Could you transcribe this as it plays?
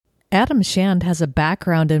Addam Shand has a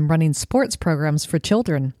background in running sports programs for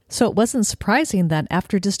children, so it wasn't surprising that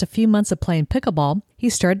after just a few months of playing pickleball, he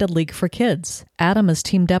started a league for kids. Addam has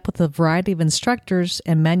teamed up with a variety of instructors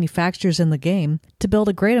and manufacturers in the game to build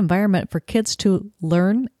a great environment for kids to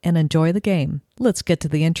learn and enjoy the game. Let's get to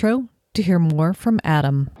the intro to hear more from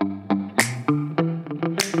Addam.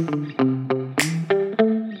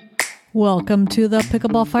 Welcome to the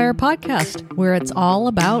Pickleball Fire podcast, where it's all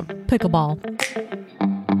about pickleball.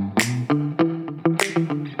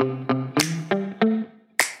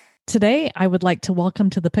 Today, I would like to welcome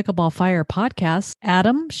to the Pickleball Fire podcast,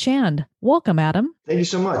 Addam Shand. Welcome, Addam. Thank you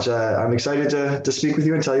so much. I'm excited to speak with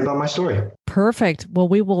you and tell you about my story. Perfect. Well,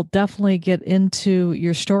 we will definitely get into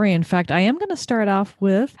your story. In fact, I am going to start off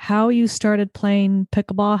with how you started playing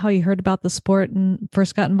pickleball, how you heard about the sport and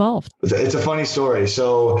first got involved. It's a funny story.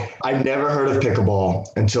 So I never heard of pickleball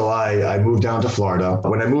until I moved down to Florida.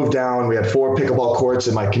 When I moved down, we had 4 pickleball courts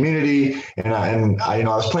in my community. And I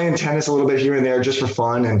was playing tennis a little bit here and there just for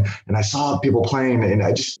fun. And I saw people playing and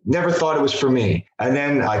I just never thought it was for me. And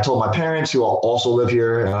then I told my parents, who also live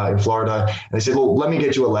here in Florida, and they said, well, let me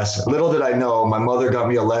get you a lesson. Little did I know, my mother got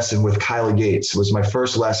me a lesson with Kyle Yates. It was my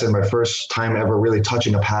first lesson, my first time ever really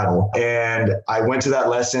touching a paddle. And I went to that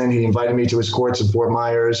lesson. He invited me to his courts in Fort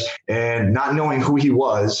Myers, and not knowing who he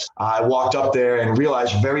was, I walked up there and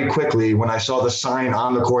realized very quickly when I saw the sign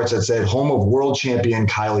on the courts that said home of world champion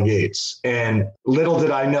Kyle Yates. And little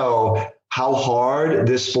did I know how hard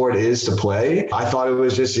this sport is to play. I thought it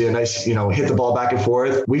was just a nice, hit the ball back and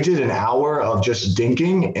forth. We did an hour of just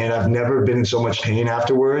dinking, and I've never been in so much pain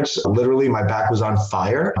afterwards. Literally, my back was on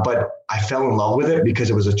fire, but I fell in love with it because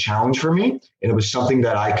it was a challenge for me, and it was something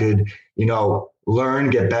that I could, learn,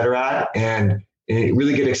 get better at, and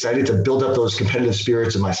really get excited to build up those competitive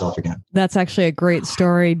spirits in myself again. That's actually a great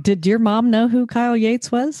story. Did your mom know who Kyle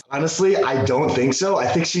Yates was? Honestly, I don't think so. I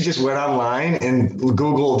think she just went online and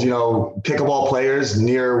Googled, pickleball players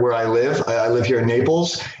near where I live. I live here in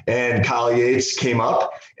Naples, and Kyle Yates came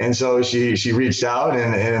up. And so she reached out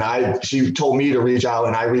and she told me to reach out,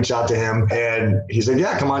 and I reached out to him, and he said,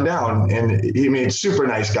 yeah, come on down. And he made super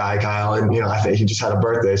nice guy, Kyle. And, I think he just had a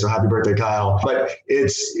birthday. So happy birthday, Kyle. But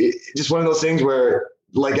it's just one of those things where,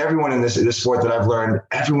 like everyone in this sport that I've learned,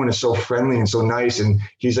 everyone is so friendly and so nice. And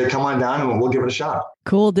he's like, come on down and we'll give it a shot.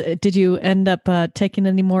 Cool. Did you end up taking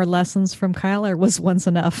any more lessons from Kyle, or was once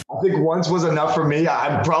enough? I think once was enough for me.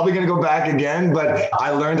 I'm probably going to go back again, but I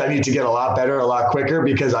learned I need to get a lot better, a lot quicker,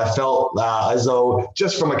 because I felt as though,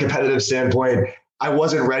 just from a competitive standpoint, I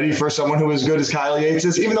wasn't ready for someone who was good as Kyle Yates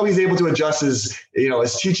is. Even though he's able to adjust his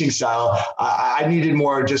teaching style, I needed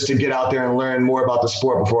more just to get out there and learn more about the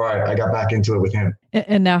sport before I got back into it with him.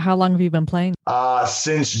 And now, how long have you been playing?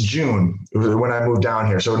 Since June, when I moved down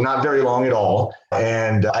here. So not very long at all.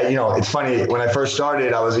 And it's funny, when I first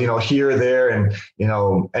started, I was, here, there,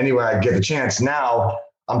 and, anywhere I get the chance. Now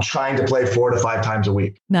I'm trying to play 4 to 5 times a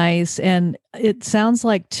week. Nice. And it sounds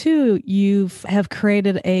like, too, you have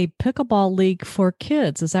created a pickleball league for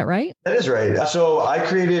kids. Is that right? That is right. So I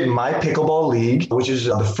created my Pickleball League, which is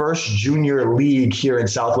the first junior league here in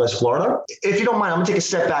Southwest Florida. If you don't mind, I'm going to take a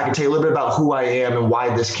step back and tell you a little bit about who I am and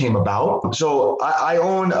why this came about. So I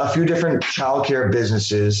own a few different childcare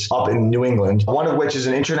businesses up in New England, one of which is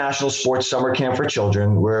an international sports summer camp for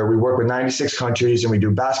children, where we work with 96 countries and we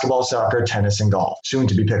do basketball, soccer, tennis, and golf, soon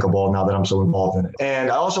to be pickleball now that I'm so involved in it.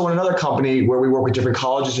 And I also own another company where we work with different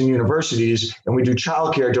colleges and universities, and we do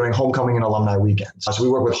childcare during homecoming and alumni weekends. So we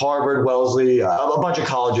work with Harvard, Wellesley, a bunch of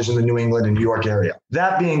colleges in the New England and New York area.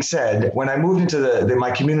 That being said, when I moved into my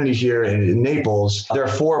community here in Naples, there are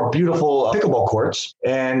 4 beautiful pickleball courts.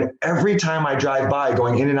 And every time I drive by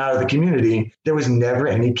going in and out of the community, there was never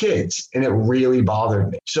any kids. And it really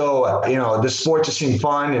bothered me. So, the sport just seemed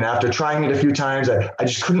fun. And after trying it a few times, I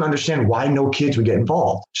just couldn't understand why no kids would get involved.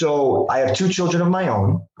 So I have 2 children of my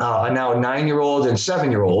own, now a 9-year-old and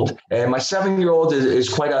 7-year-old. And my 7-year-old is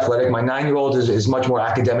quite athletic. My 9-year-old is much more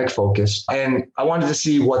academic focused. And I wanted to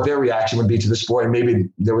see what their reaction would be to the sport. And maybe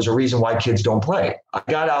there was a reason why kids don't play. I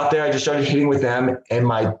got out there, I just started hitting with them. And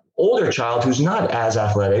my older child, who's not as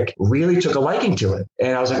athletic, really took a liking to it.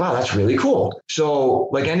 And I was like, wow, that's really cool. So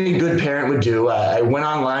like any good parent would do, I went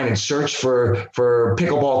online and searched for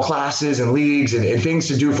pickleball classes and leagues and things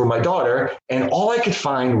to do for my daughter. And all I could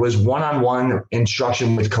find was one-on-one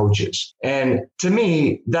instruction with coaches. And to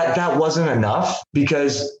me, that wasn't enough,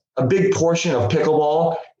 because a big portion of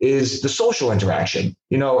pickleball is the social interaction.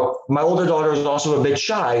 My older daughter is also a bit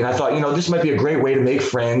shy, and I thought, this might be a great way to make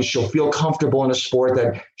friends. She'll feel comfortable in a sport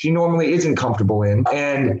that she normally isn't comfortable in.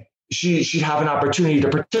 And she'd have an opportunity to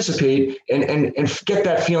participate and get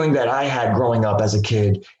that feeling that I had growing up as a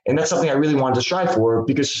kid. And that's something I really wanted to strive for,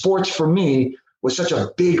 because sports for me was such a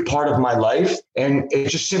big part of my life, and it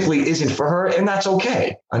just simply isn't for her. And that's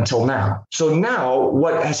okay until now. So now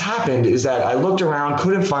what has happened is that I looked around,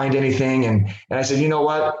 couldn't find anything. And I said, you know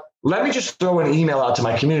what? Let me just throw an email out to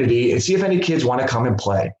my community and see if any kids want to come and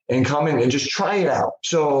play and come in and just try it out.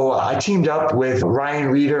 So I teamed up with Ryan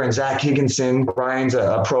Reeder and Zach Higginson. Ryan's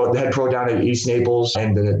the head pro down at East Naples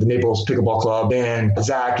and the Naples Pickleball Club. And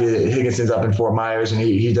Zach Higginson's up in Fort Myers, and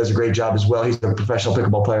he does a great job as well. He's a professional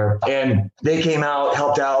pickleball player. And they came out,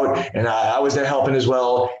 helped out, and I was there helping as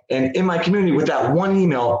well. And in my community, with that one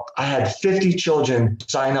email, I had 50 children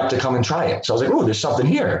sign up to come and try it. So I was like, oh, there's something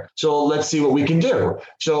here. So let's see what we can do.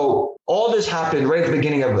 So all this happened right at the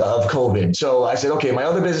beginning of COVID. So I said, okay, my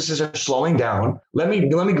other businesses are slowing down. Let me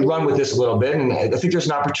run with this a little bit. And I think there's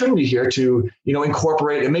an opportunity here to,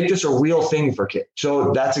 incorporate and make this a real thing for kids.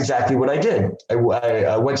 So that's exactly what I did. I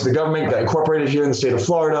went to the government, got incorporated here in the state of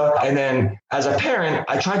Florida. And then as a parent,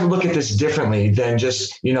 I tried to look at this differently than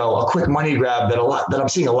just, a quick money grab that I'm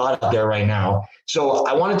seeing a lot out there right now. So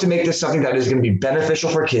I wanted to make this something that is going to be beneficial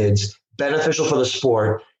for kids, beneficial for the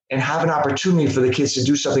sport, and have an opportunity for the kids to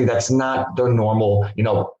do something that's not their normal,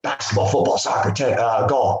 basketball, football, soccer,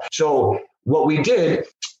 golf. So what we did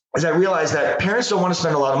is I realized that parents don't want to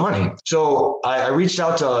spend a lot of money. So I reached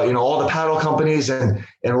out to, all the paddle companies, and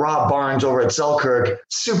Rob Barnes over at Selkirk,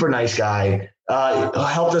 super nice guy,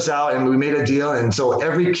 helped us out, and we made a deal. And so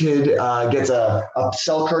every kid gets a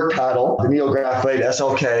Selkirk paddle, the Neographite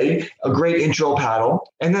SLK, a great intro paddle.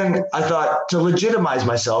 And then I thought, to legitimize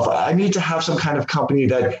myself, I need to have some kind of company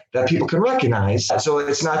that people can recognize. So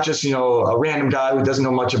it's not just, a random guy who doesn't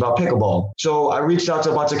know much about pickleball. So I reached out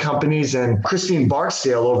to a bunch of companies, and Christine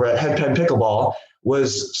Barksdale over at Headpen Pickleball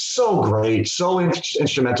was so great, so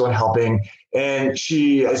instrumental in helping. And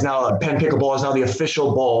she is now, Penn Pickleball is now the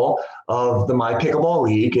official ball of the My Pickleball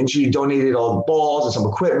League. And she donated all the balls and some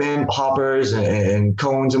equipment, hoppers and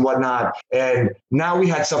cones and whatnot. And now we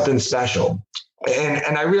had something special.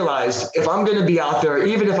 And I realized, if I'm going to be out there,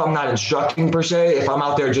 even if I'm not instructing per se, if I'm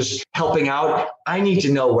out there just helping out, I need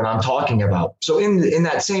to know what I'm talking about. So in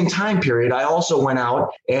that same time period, I also went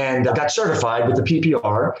out and got certified with the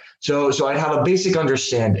PPR. So I'd have a basic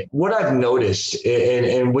understanding. What I've noticed,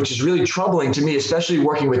 and which is really troubling to me, especially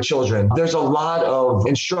working with children, there's a lot of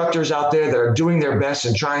instructors out there that are doing their best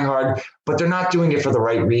and trying hard, but they're not doing it for the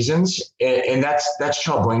right reasons. And that's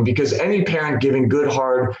troubling, because any parent giving good,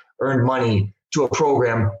 hard-earned money to a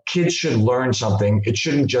program, kids should learn something. It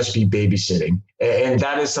shouldn't just be babysitting. And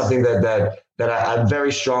that is something that I'm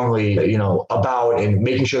very strongly, about, and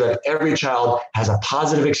making sure that every child has a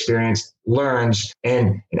positive experience, learns,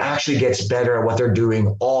 and actually gets better at what they're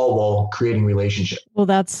doing, all while creating relationships. Well,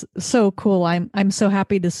 that's so cool. I'm so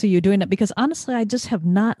happy to see you doing it, because honestly, I just have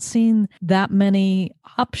not seen that many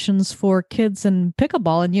options for kids in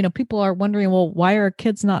pickleball. And, people are wondering, well, why are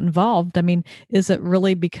kids not involved? I mean, is it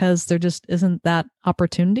really because there just isn't that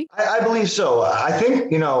opportunity? I believe so. I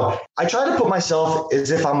think, I try to put myself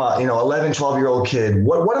as if I'm a, 11, 12-year-old kid.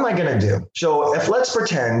 What am I going to do? So if let's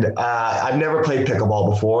pretend I've never played pickleball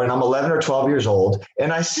before, and I'm 11 or 12 years old,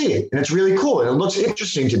 and I see it, and it's really cool, and it looks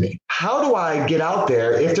interesting to me. How do I get out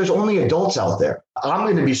there if there's only adults out there? I'm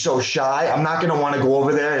going to be so shy. I'm not going to want to go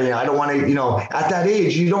over there. I don't want to, at that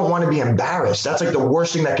age, you don't want to be embarrassed. That's like the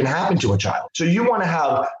worst thing that can happen to a child. So you want to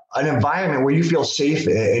have an environment where you feel safe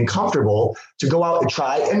and comfortable to go out and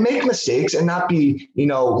try and make mistakes and not be,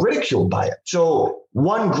 ridiculed by it. So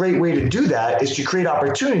one great way to do that is to create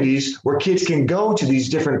opportunities where kids can go to these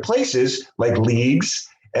different places like leagues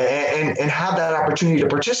and have that opportunity to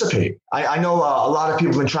participate. I know a lot of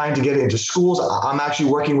people have been trying to get into schools. I'm actually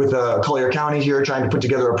working with Collier County here, trying to put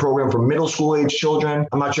together a program for middle school age children.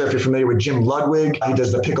 I'm not sure if you're familiar with Jim Ludwig. He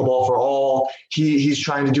does the Pickleball for All. He's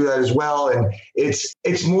trying to do that as well. And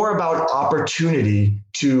it's more about opportunity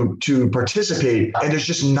to participate. And there's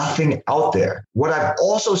just nothing out there. What I've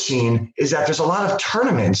also seen is that there's a lot of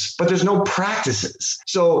tournaments, but there's no practices.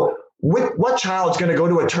 So what child's going to go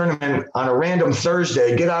to a tournament on a random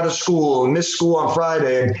Thursday, get out of school and miss school on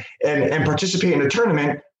Friday and participate in a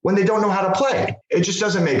tournament when they don't know how to play? It just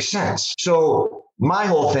doesn't make sense. So my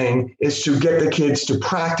whole thing is to get the kids to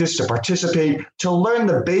practice, to participate, to learn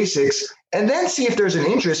the basics, and then see if there's an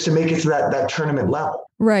interest to make it to that tournament level.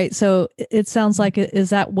 Right. So it sounds like,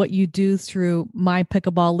 is that what you do through My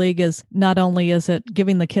Pickleball League? Is not only is it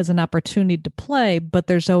giving the kids an opportunity to play, but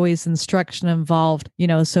there's always instruction involved,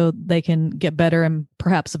 so they can get better and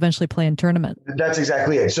perhaps eventually play in tournament. That's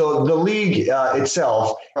exactly it. So the league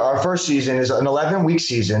itself, our first season is an 11-week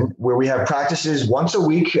season where we have practices once a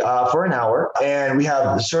week for an hour. And we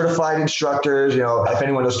have certified instructors. If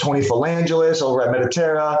anyone knows Tony Philangelis over at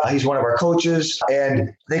Mediterra, he's one of our coaches.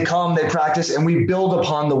 And they come, they practice, and we build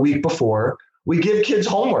upon the week before. We give kids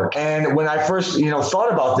homework. And when I first,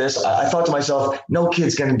 thought about this, I thought to myself, no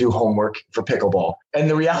kid's going to do homework for pickleball. And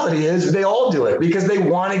the reality is they all do it because they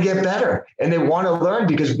want to get better and they want to learn,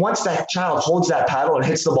 because once that child holds that paddle and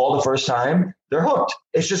hits the ball the first time, they're hooked.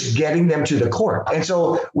 It's just getting them to the court. And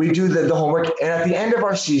so we do the homework. And at the end of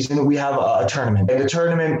our season, we have a tournament. And the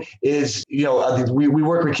tournament is, we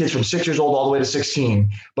work with kids from 6 years old all the way to 16.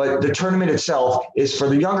 But the tournament itself is for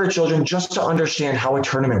the younger children just to understand how a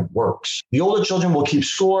tournament works. The older children will keep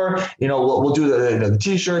score. We'll do the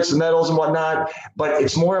T-shirts, the medals and whatnot. But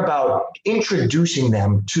it's more about introducing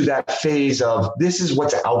them to that phase of this is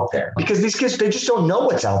what's out there. Because these kids, they just don't know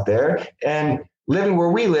what's out there. And living where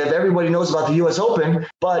we live, everybody knows about the U.S. Open,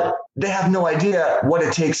 but they have no idea what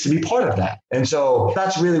it takes to be part of that. And so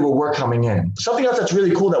that's really where we're coming in. Something else that's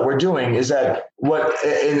really cool that we're doing is that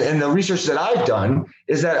in the research that I've done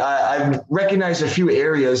is that I've recognized a few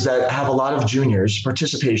areas that have a lot of juniors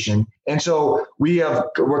participation. And so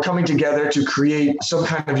we're coming together to create some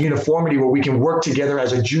kind of uniformity where we can work together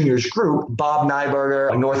as a juniors group. Bob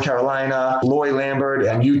Nyberger in North Carolina, Lori Lambert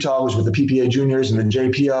in Utah, who's with the PPA juniors and the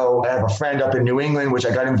JPO. I have a friend up in New England, which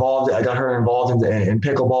I got her involved in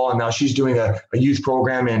pickleball. And now she's doing a youth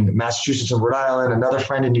program in Massachusetts and Rhode Island, another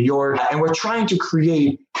friend in New York. And we're trying to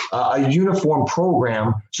create a uniform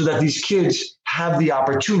program so that these kids have the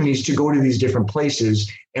opportunities to go to these different places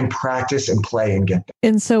and practice and play and get them.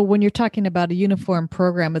 And so when you're talking about a uniform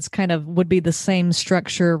program, it's would be the same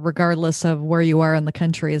structure regardless of where you are in the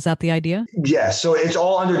country. Is that the idea? Yes. So it's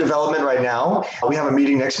all under development right now. We have a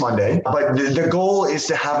meeting next Monday, but the goal is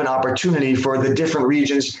to have an opportunity for the different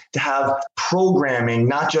regions to have programming,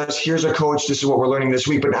 not just here's a coach, this is what we're learning this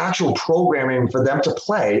week, but actual programming for them to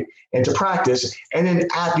play and to practice. And then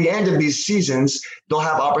at the end of these seasons, they'll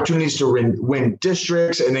have opportunities to win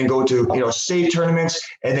districts and then go to, state tournaments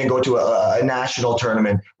and then go to a national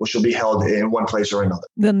tournament, which will be held in one place or another.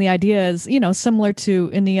 Then the idea is, similar to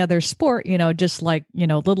any other sport, just like,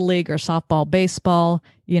 Little League or softball, baseball,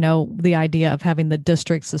 the idea of having the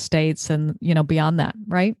districts, the states, and, beyond that,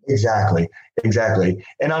 right? Exactly.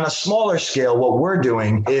 And on a smaller scale, what we're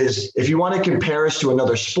doing is, if you want to compare us to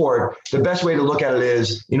another sport, the best way to look at it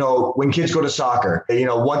is, when kids go to soccer,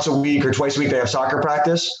 once a week or twice a week, they have soccer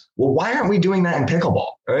practice. Well, why aren't we doing that in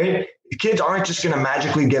pickleball, right? Kids aren't just going to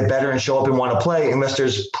magically get better and show up and want to play unless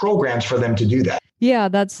there's programs for them to do that. Yeah,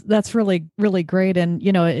 that's really, really great. And,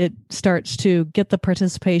 it starts to get the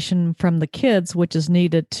participation from the kids, which is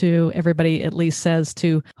needed to, everybody at least says,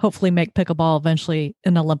 to hopefully make pickleball eventually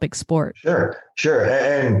an Olympic sport. Sure.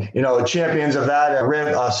 And, champions of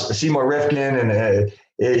that, Seymour Rifkin, and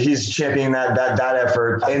he's championing that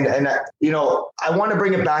effort. And I want to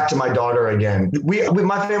bring it back to my daughter again.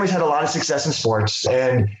 My family's had a lot of success in sports.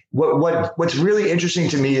 And what's really interesting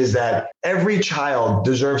to me is that every child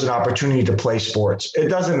deserves an opportunity to play sports. It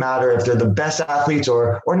doesn't matter if they're the best athletes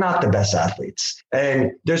or not the best athletes.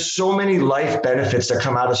 And there's so many life benefits that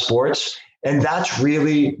come out of sports. And that's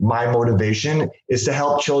really my motivation, is to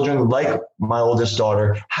help children like my oldest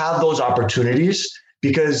daughter have those opportunities,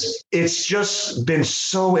 because it's just been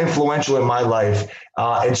so influential in my life.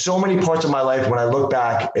 And so many parts of my life, when I look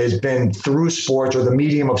back, has been through sports or the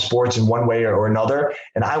medium of sports in one way or another.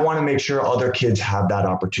 And I want to make sure other kids have that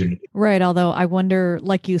opportunity. Right. Although I wonder,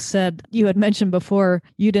 like you said, you had mentioned before,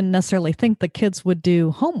 you didn't necessarily think the kids would do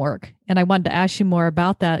homework. And I wanted to ask you more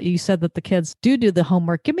about that. You said that the kids do the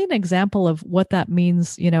homework. Give me an example of what that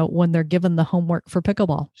means, when they're given the homework for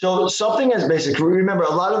pickleball. So something as basic, remember,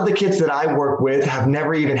 a lot of the kids that I work with have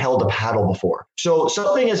never even held a paddle before. So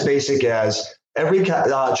something as basic as every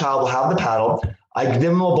child will have the paddle. I give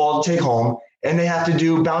them a ball to take home, and they have to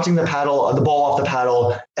do bouncing the ball off the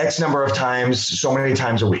paddle X number of times, so many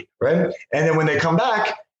times a week, right? And then when they come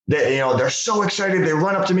back, they're so excited. They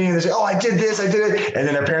run up to me and they say, "Oh, I did this, I did it." And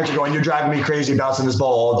then their parents are going, "You're driving me crazy bouncing this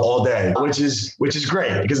ball all day," which is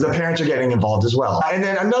great because the parents are getting involved as well. And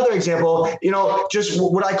then another example, just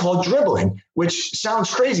what I call dribbling. which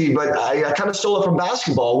sounds crazy, but I kind of stole it from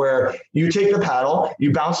basketball, where you take the paddle,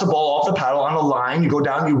 you bounce the ball off the paddle on a line, you go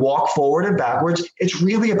down, you walk forward and backwards. It's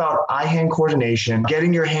really about eye-hand coordination,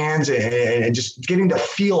 getting your hands and just getting the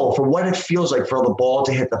feel for what it feels like for the ball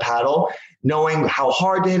to hit the paddle, knowing how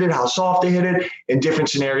hard to hit it, how soft to hit it in different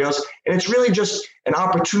scenarios. And it's really just an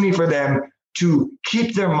opportunity for them to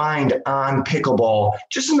keep their mind on pickleball,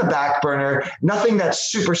 just in the back burner, nothing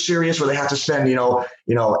that's super serious where they have to spend,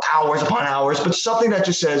 hours upon hours, but something that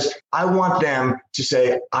just says, I want them to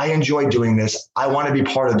say, I enjoy doing this. I want to be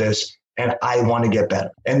part of this, and I want to get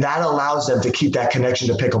better. And that allows them to keep that connection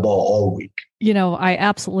to pickleball all week. I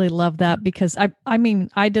absolutely love that, because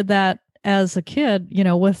I did that as a kid,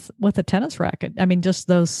 with a tennis racket. I mean, just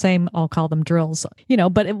those same, I'll call them drills,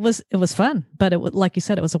 but it was fun. But like you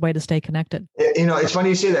said, it was a way to stay connected. It's funny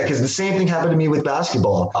you say that, because the same thing happened to me with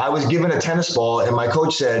basketball. I was given a tennis ball and my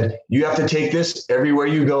coach said, you have to take this everywhere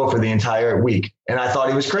you go for the entire week. And I thought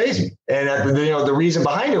he was crazy. And the reason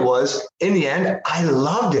behind it was, in the end, I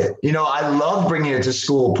loved it. I loved bringing it to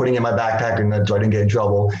school, putting it in my backpack, and so I didn't get in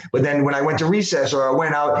trouble. But then when I went to recess or I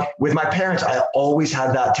went out with my parents, I always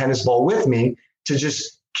had that tennis ball with me to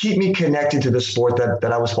just keep me connected to the sport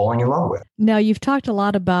that I was falling in love with. Now, you've talked a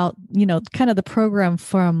lot about, kind of the program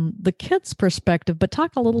from the kids' perspective, but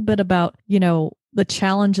talk a little bit about, the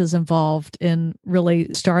challenges involved in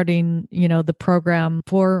really starting, the program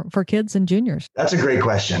for kids and juniors. That's a great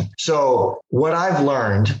question. So what I've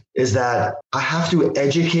learned is that I have to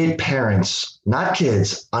educate parents, not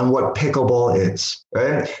kids, on what pickleball is,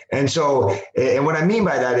 right? And what I mean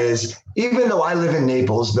by that is, even though I live in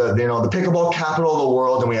Naples, the pickleball capital of the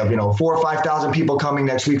world, and we have 4,000 or 5,000 people coming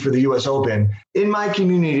next week for the U.S. Open. In my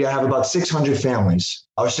community, I have about 600 families,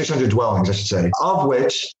 or 600 dwellings, I should say, of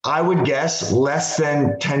which I would guess less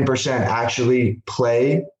than 10% actually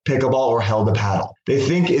play pickleball or held a paddle. They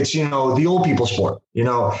think it's, the old people sport,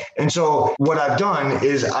 And so what I've done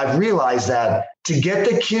is I've realized that to get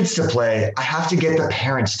the kids to play, I have to get the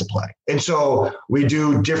parents to play. And so we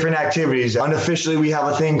do different activities. Unofficially, we have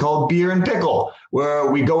a thing called Beer and Pickle,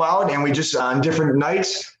 where we go out and we just, on different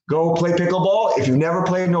nights, go play pickleball. If you've never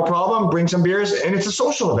played, no problem, bring some beers, and it's a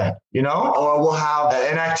social event, Or we'll have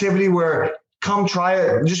an activity where come try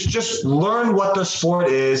it, just learn what the sport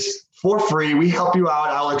is for free. We help you out.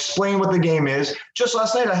 I'll explain what the game is. Just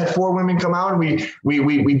last night, I had 4 women come out and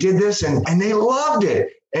we did this and they loved it.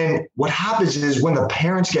 And what happens is, when the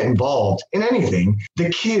parents get involved in anything, the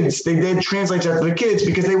kids, they translate that to the kids,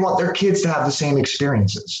 because they want their kids to have the same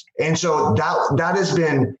experiences. And so that has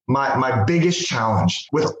been my biggest challenge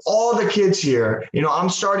with all the kids here. I'm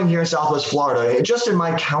starting here in Southwest Florida. Just in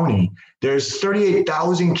my county, there's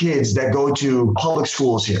 38,000 kids that go to public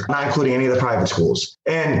schools here, not including any of the private schools.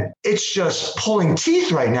 And it's just pulling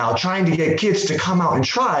teeth right now, trying to get kids to come out and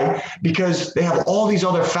try, because they have all these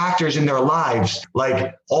other factors in their lives,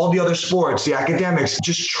 like all the other sports, the academics,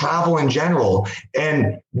 just travel in general.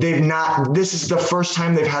 And this is the first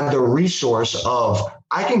time they've had the resource of,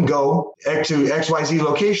 I can go to XYZ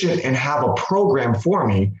location and have a program for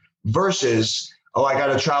me, versus, I got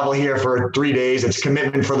to travel here for 3 days. It's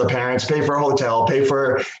commitment for the parents, pay for a hotel, pay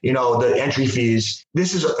for, the entry fees.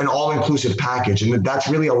 This is an all-inclusive package. And that's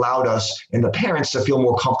really allowed us and the parents to feel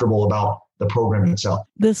more comfortable about the program itself.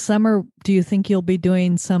 This summer, do you think you'll be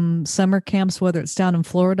doing some summer camps, whether it's down in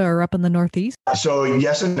Florida or up in the Northeast? So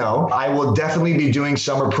yes and no. I will definitely be doing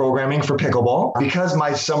summer programming for pickleball. Because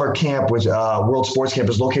my summer camp was World Sports Camp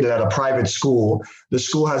is located at a private school. The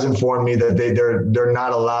school has informed me that they're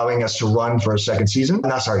not allowing us to run for a second season.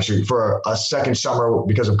 For a second summer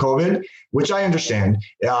because of COVID, which I understand.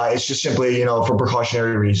 It's just simply, for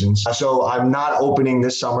precautionary reasons. So I'm not opening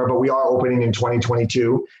this summer, but we are opening in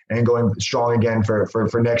 2022 and going strong again for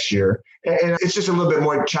next year. And it's just a little bit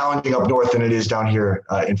more challenging up north than it is down here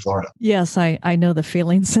in Florida. Yes, I know the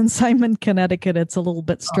feeling. Since I'm in Connecticut, it's a little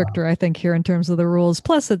bit stricter, I think, here in terms of the rules.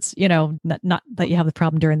 Plus, it's, not that you have the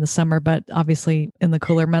problem during the summer, but obviously in the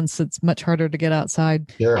cooler months, it's much harder to get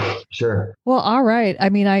outside. Sure. Well, all right. I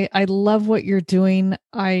mean, I love what you're doing.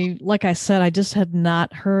 Like I said, I just had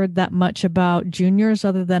not heard that much about juniors,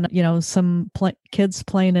 other than, some kids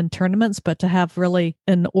playing in tournaments, but to have really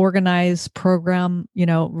an organized program,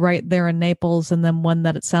 right there in Naples, and then one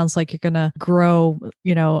that it sounds like you're going to grow,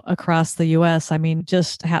 across the U.S. I mean,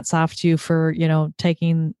 just hats off to you for,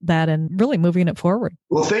 taking that and really moving it forward.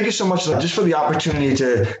 Well, thank you so much just for the opportunity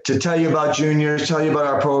to tell you about juniors, tell you about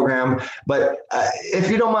our program. But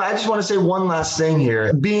if you don't mind, I just want to say one last thing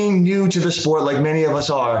here. Being new to the sport, like many of us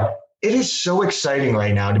are, it is so exciting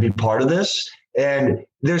right now to be part of this. And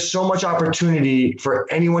there's so much opportunity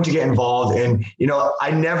for anyone to get involved. And,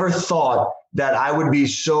 I never thought that I would be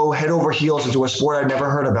so head over heels into a sport I'd never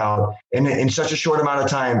heard about in such a short amount of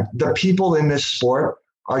time. The people in this sport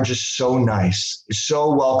are just so nice,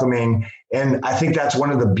 so welcoming. And I think that's one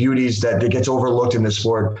of the beauties that gets overlooked in this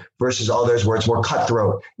sport versus others where it's more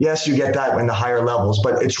cutthroat. Yes, you get that in the higher levels,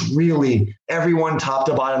 but it's really everyone top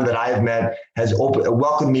to bottom that I have met has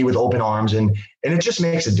welcomed me with open arms. And it just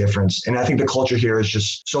makes a difference. And I think the culture here is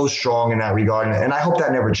just so strong in that regard. And I hope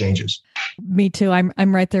that never changes. Me too.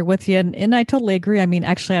 I'm right there with you. And I totally agree. I mean,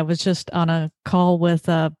 actually, I was just on a call with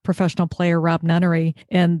a professional player, Rob Nunnery,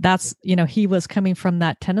 and that's, he was coming from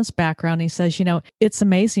that tennis background. He says, it's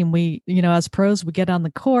amazing. We, as pros, we get on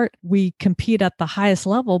the court, we compete at the highest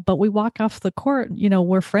level, but we walk off the court,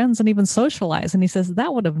 we're friends and even socialize. And he says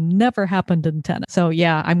that would have never happened in tennis. So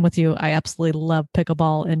yeah, I'm with you. I absolutely love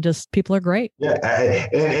pickleball and just people are great. Yeah.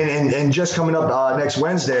 And just coming up next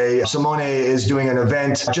Wednesday, Simone is doing an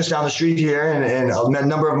event just down the street here. And a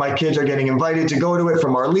number of my kids are getting invited to go to it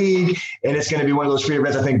from our league. And it's going to be one of those free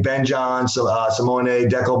events. I think Ben John, Simone,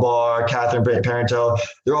 Deckelbar, Catherine Parento,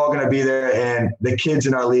 they're all going to be there. And the kids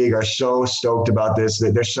in our league are so stoked about this.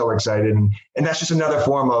 They're so excited. And that's just another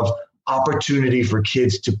form of opportunity for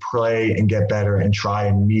kids to play and get better and try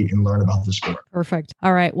and meet and learn about the sport. Perfect.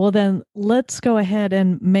 All right. Well, then let's go ahead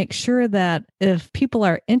and make sure that if people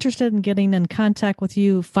are interested in getting in contact with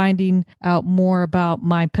you, finding out more about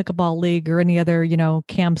my pickleball league or any other,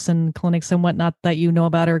 camps and clinics and whatnot that you know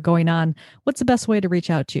about or going on, what's the best way to reach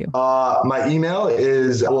out to you? My email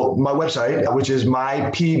is, my website, which is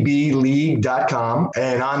mypbleague.com.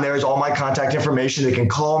 And on there is all my contact information. They can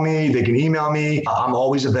call me, they can email me. I'm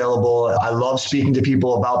always available. I love speaking to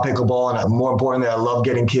people about pickleball, and more importantly, I love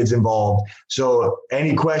getting kids involved. So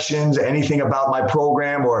any questions, anything about my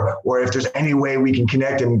program, or if there's any way we can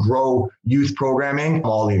connect and grow youth programming, I'm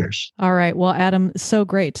all ears. All right. Well, Addam, so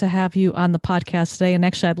great to have you on the podcast today. And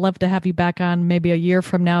actually, I'd love to have you back on maybe a year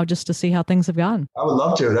from now just to see how things have gone. I would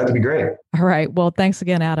love to. That'd be great. All right. Well, thanks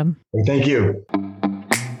again, Addam. Thank you.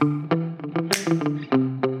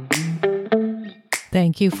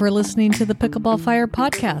 Thank you for listening to the Pickleball Fire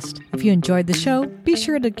podcast. If you enjoyed the show, be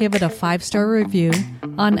sure to give it a 5-star review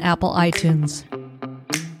on Apple iTunes.